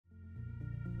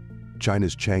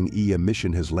China's Chang'e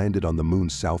mission has landed on the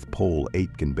moon's South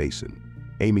Pole-Aitken Basin,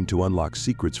 aiming to unlock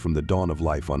secrets from the dawn of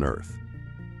life on Earth.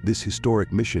 This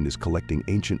historic mission is collecting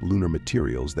ancient lunar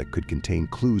materials that could contain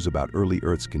clues about early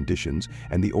Earth's conditions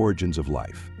and the origins of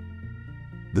life.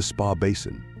 The Spa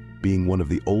Basin, being one of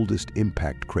the oldest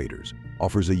impact craters,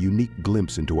 offers a unique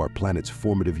glimpse into our planet's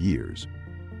formative years.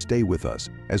 Stay with us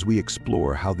as we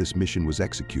explore how this mission was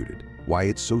executed, why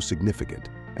it's so significant,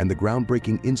 and the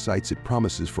groundbreaking insights it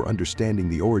promises for understanding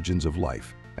the origins of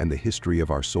life and the history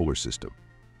of our solar system.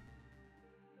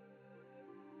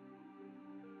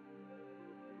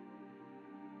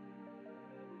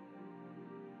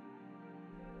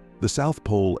 The South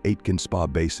Pole-Aitken Spa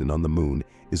Basin on the Moon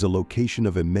is a location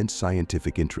of immense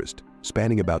scientific interest,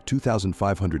 spanning about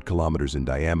 2,500 kilometers in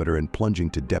diameter and plunging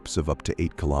to depths of up to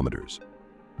 8 kilometers.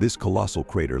 This colossal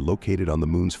crater, located on the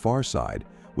Moon's far side,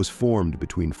 was formed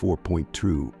between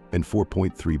 4.2 and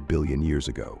 4.3 billion years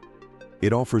ago.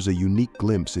 It offers a unique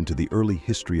glimpse into the early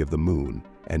history of the Moon,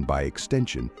 and by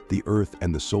extension, the Earth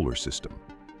and the solar system.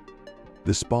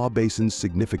 The Spa Basin's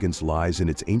significance lies in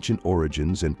its ancient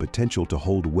origins and potential to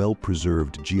hold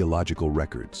well-preserved geological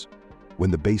records.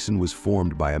 When the basin was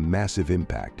formed by a massive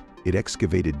impact, it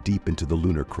excavated deep into the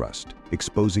lunar crust,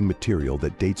 exposing material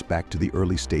that dates back to the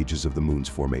early stages of the Moon's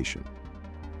formation.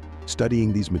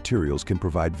 Studying these materials can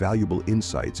provide valuable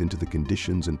insights into the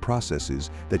conditions and processes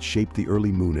that shaped the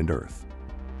early Moon and Earth.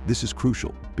 This is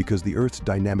crucial because the Earth's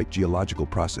dynamic geological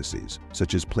processes,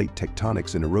 such as plate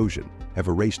tectonics and erosion, have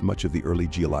erased much of the early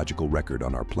geological record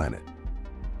on our planet.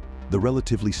 The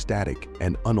relatively static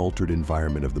and unaltered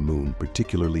environment of the Moon,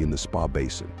 particularly in the Spa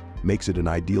Basin, makes it an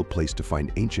ideal place to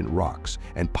find ancient rocks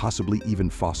and possibly even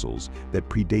fossils that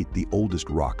predate the oldest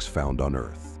rocks found on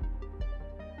Earth.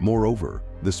 Moreover,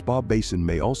 the Spa Basin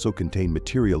may also contain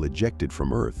material ejected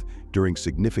from Earth during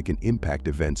significant impact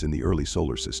events in the early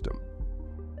solar system.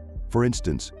 For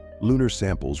instance, lunar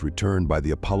samples returned by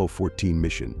the Apollo 14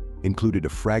 mission included a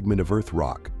fragment of Earth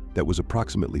rock that was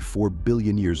approximately 4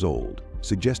 billion years old,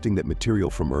 suggesting that material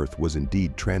from Earth was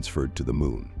indeed transferred to the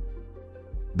Moon.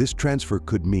 This transfer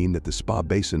could mean that the Spa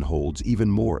Basin holds even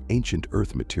more ancient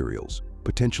Earth materials,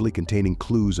 potentially containing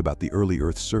clues about the early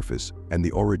Earth's surface and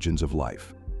the origins of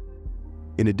life.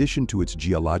 In addition to its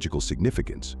geological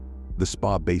significance, the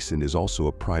Spa Basin is also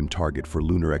a prime target for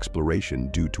lunar exploration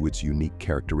due to its unique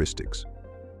characteristics.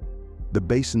 The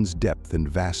basin's depth and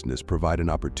vastness provide an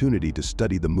opportunity to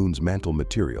study the Moon's mantle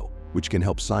material, which can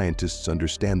help scientists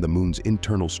understand the Moon's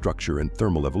internal structure and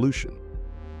thermal evolution.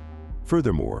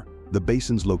 Furthermore, the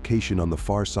basin's location on the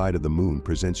far side of the Moon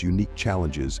presents unique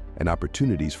challenges and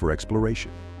opportunities for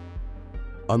exploration.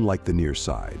 Unlike the near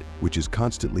side, which is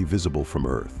constantly visible from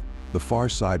Earth, the far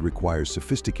side requires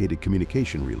sophisticated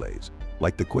communication relays,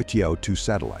 like the Chang'e-6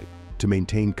 satellite, to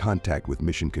maintain contact with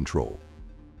mission control.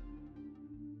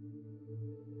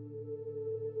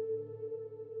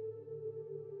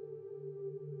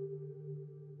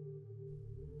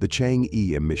 The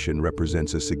Chang'e mission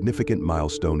represents a significant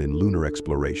milestone in lunar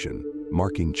exploration,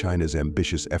 marking China's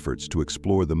ambitious efforts to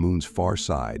explore the Moon's far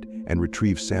side and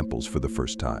retrieve samples for the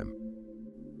first time.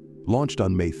 Launched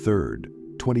on May 3,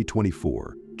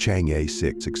 2024,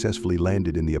 Chang'e-6 successfully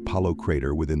landed in the Apollo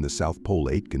crater within the South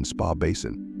Pole-Aitken Spa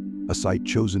Basin, a site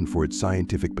chosen for its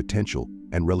scientific potential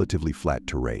and relatively flat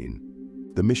terrain.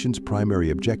 The mission's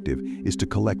primary objective is to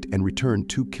collect and return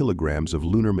 2 kilograms of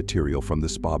lunar material from the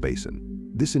Spa Basin.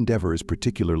 This endeavor is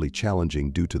particularly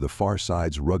challenging due to the far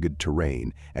side's rugged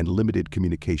terrain and limited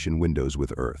communication windows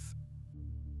with Earth.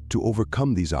 To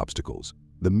overcome these obstacles,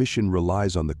 the mission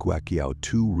relies on the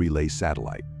Chang'e-6 relay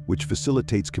satellite, which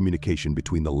facilitates communication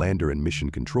between the lander and mission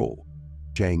control.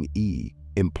 Chang'e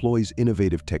employs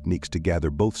innovative techniques to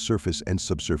gather both surface and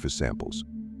subsurface samples.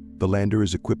 The lander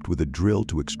is equipped with a drill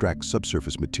to extract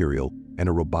subsurface material and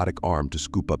a robotic arm to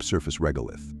scoop up surface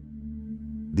regolith.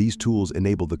 These tools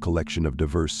enable the collection of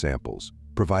diverse samples,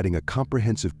 providing a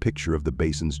comprehensive picture of the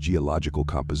basin's geological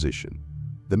composition.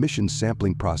 The mission's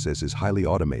sampling process is highly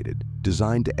automated,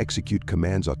 designed to execute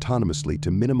commands autonomously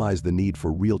to minimize the need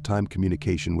for real-time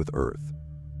communication with Earth.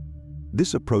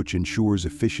 This approach ensures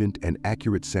efficient and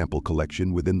accurate sample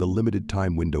collection within the limited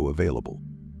time window available.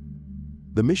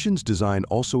 The mission's design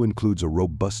also includes a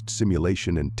robust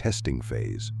simulation and testing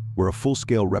phase, where a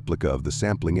full-scale replica of the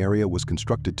sampling area was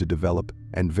constructed to develop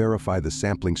and verify the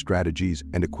sampling strategies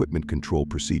and equipment control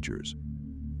procedures.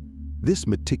 This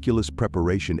meticulous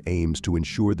preparation aims to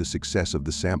ensure the success of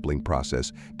the sampling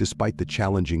process despite the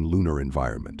challenging lunar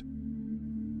environment.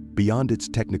 Beyond its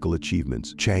technical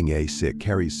achievements, Chang'e-6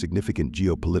 carries significant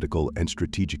geopolitical and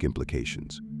strategic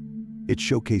implications. It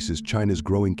showcases China's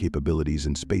growing capabilities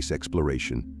in space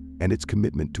exploration and its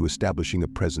commitment to establishing a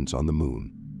presence on the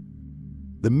moon.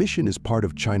 The mission is part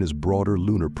of China's broader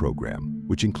lunar program,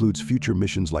 which includes future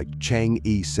missions like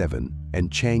Chang'e-7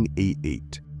 and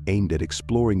Chang'e-8, aimed at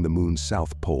exploring the moon's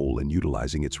south pole and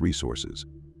utilizing its resources.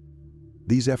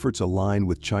 These efforts align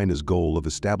with China's goal of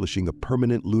establishing a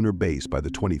permanent lunar base by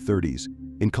the 2030s,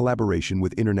 in collaboration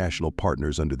with international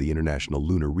partners under the International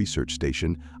Lunar Research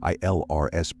Station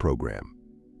 (ILRS) program.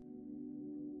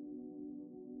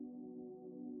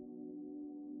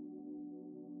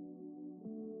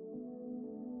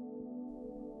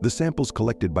 The samples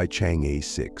collected by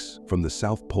Chang'e-6 from the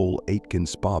South Pole-Aitken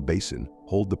Basin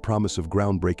hold the promise of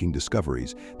groundbreaking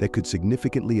discoveries that could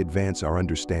significantly advance our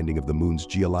understanding of the moon's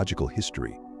geological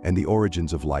history and the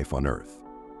origins of life on Earth.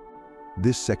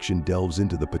 This section delves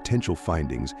into the potential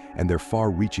findings and their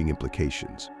far-reaching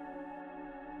implications.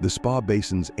 The Spa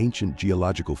Basin's ancient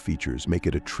geological features make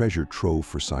it a treasure trove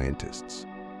for scientists.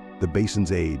 The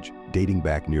basin's age, dating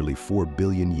back nearly 4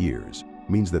 billion years,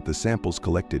 means that the samples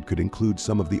collected could include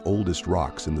some of the oldest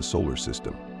rocks in the solar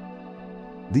system.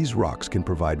 These rocks can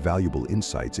provide valuable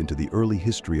insights into the early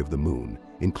history of the moon,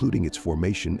 including its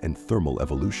formation and thermal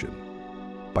evolution.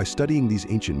 By studying these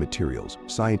ancient materials,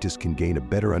 scientists can gain a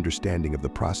better understanding of the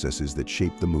processes that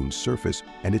shape the moon's surface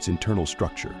and its internal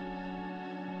structure.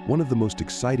 One of the most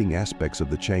exciting aspects of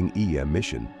the Chang'e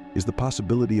mission is the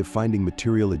possibility of finding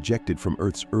material ejected from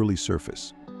Earth's early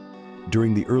surface.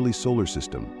 During the early solar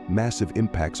system, massive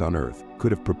impacts on Earth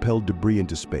could have propelled debris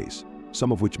into space,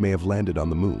 some of which may have landed on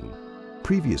the moon.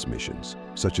 Previous missions,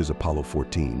 such as Apollo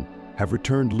 14, have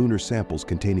returned lunar samples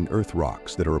containing Earth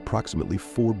rocks that are approximately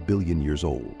 4 billion years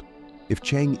old. If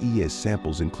Chang'e's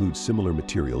samples include similar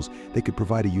materials, they could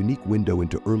provide a unique window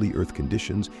into early Earth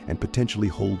conditions and potentially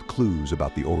hold clues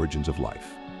about the origins of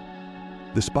life.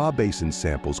 The Spa Basin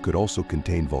samples could also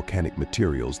contain volcanic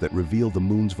materials that reveal the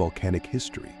moon's volcanic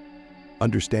history.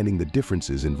 Understanding the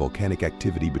differences in volcanic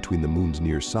activity between the moon's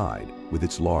near side, with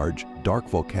its large, dark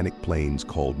volcanic plains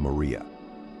called Maria,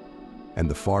 and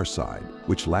the far side,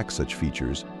 which lacks such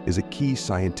features, is a key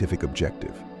scientific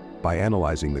objective. By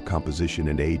analyzing the composition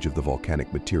and age of the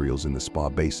volcanic materials in the Spa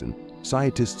Basin,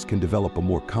 scientists can develop a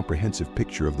more comprehensive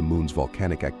picture of the moon's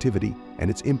volcanic activity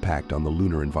and its impact on the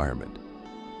lunar environment.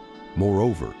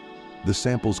 Moreover, the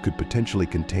samples could potentially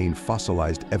contain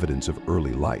fossilized evidence of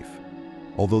early life.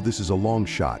 Although this is a long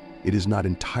shot, it is not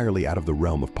entirely out of the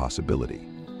realm of possibility.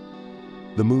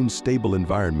 The moon's stable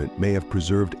environment may have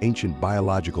preserved ancient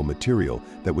biological material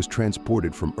that was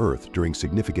transported from Earth during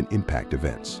significant impact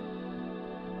events.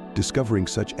 Discovering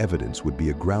such evidence would be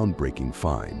a groundbreaking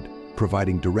find,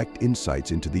 providing direct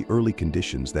insights into the early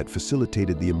conditions that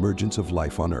facilitated the emergence of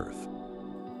life on Earth.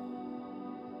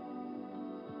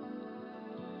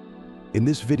 In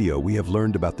this video, we have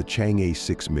learned about the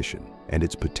Chang'e-6 mission and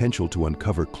its potential to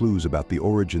uncover clues about the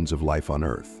origins of life on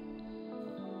Earth.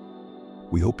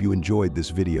 We hope you enjoyed this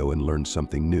video and learned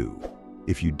something new.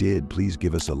 If you did, please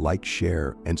give us a like,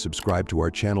 share, and subscribe to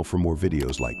our channel for more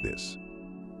videos like this.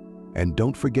 And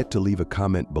don't forget to leave a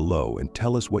comment below and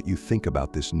tell us what you think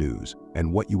about this news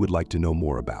and what you would like to know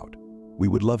more about. We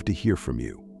would love to hear from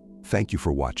you. Thank you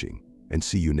for watching, and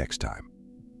see you next time.